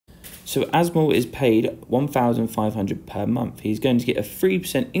So Asmal is paid £1,500 per month. He's going to get a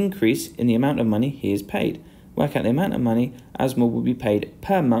 3% increase in the amount of money he is paid. Work out the amount of money Asmal will be paid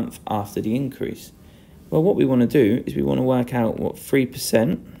per month after the increase. Well, what we want to do is we want to work out what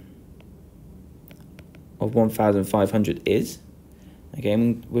 3% of 1,500 is.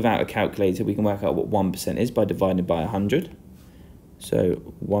 Again, without a calculator, we can work out what 1% is by dividing by 100. So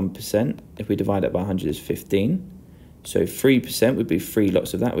 1%, if we divide it by 100, is 15. So 3% would be 3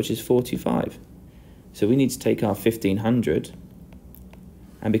 lots of that, which is 45. So we need to take our 1,500,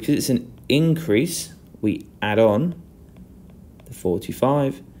 and because it's an increase, we add on the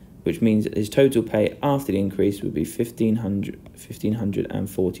 45, which means that his total pay after the increase would be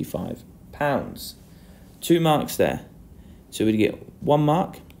 £1,545. 2 marks there. So we'd get 1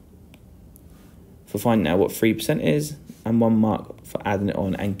 mark for finding out what 3% is, and 1 mark for adding it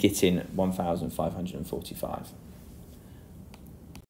on and getting 1,545.